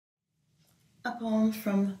A poem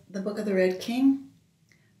from the Book of the Red King,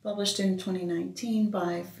 published in 2019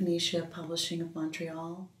 by Phoenicia Publishing of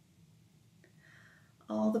Montreal.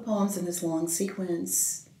 All the poems in this long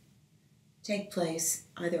sequence take place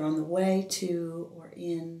either on the way to or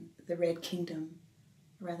in the Red Kingdom,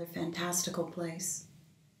 a rather fantastical place.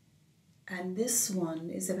 And this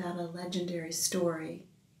one is about a legendary story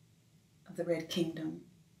of the Red Kingdom.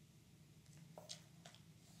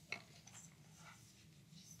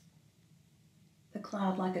 The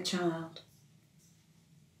cloud like a child.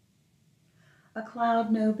 A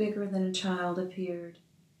cloud no bigger than a child appeared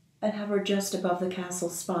and hovered just above the castle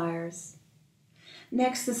spires.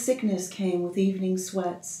 Next the sickness came with evening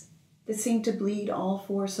sweats that seemed to bleed all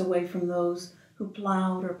force away from those who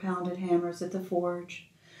ploughed or pounded hammers at the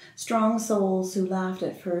forge, strong souls who laughed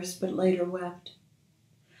at first but later wept.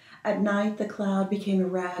 At night the cloud became a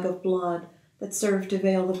rag of blood that served to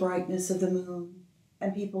veil the brightness of the moon,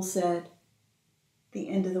 and people said, "The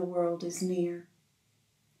end of the world is near."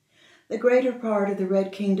 The greater part of the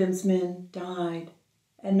Red Kingdom's men died,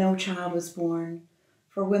 and no child was born,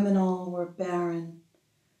 for women all were barren.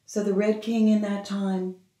 So the Red King in that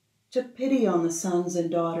time took pity on the sons and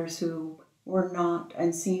daughters who were not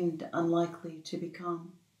and seemed unlikely to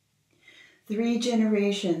become. 3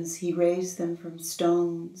 generations he raised them from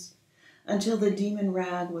stones, until the demon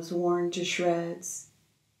rag was worn to shreds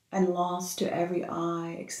and lost to every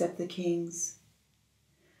eye except the king's.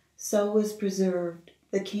 So was preserved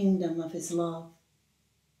the kingdom of his love.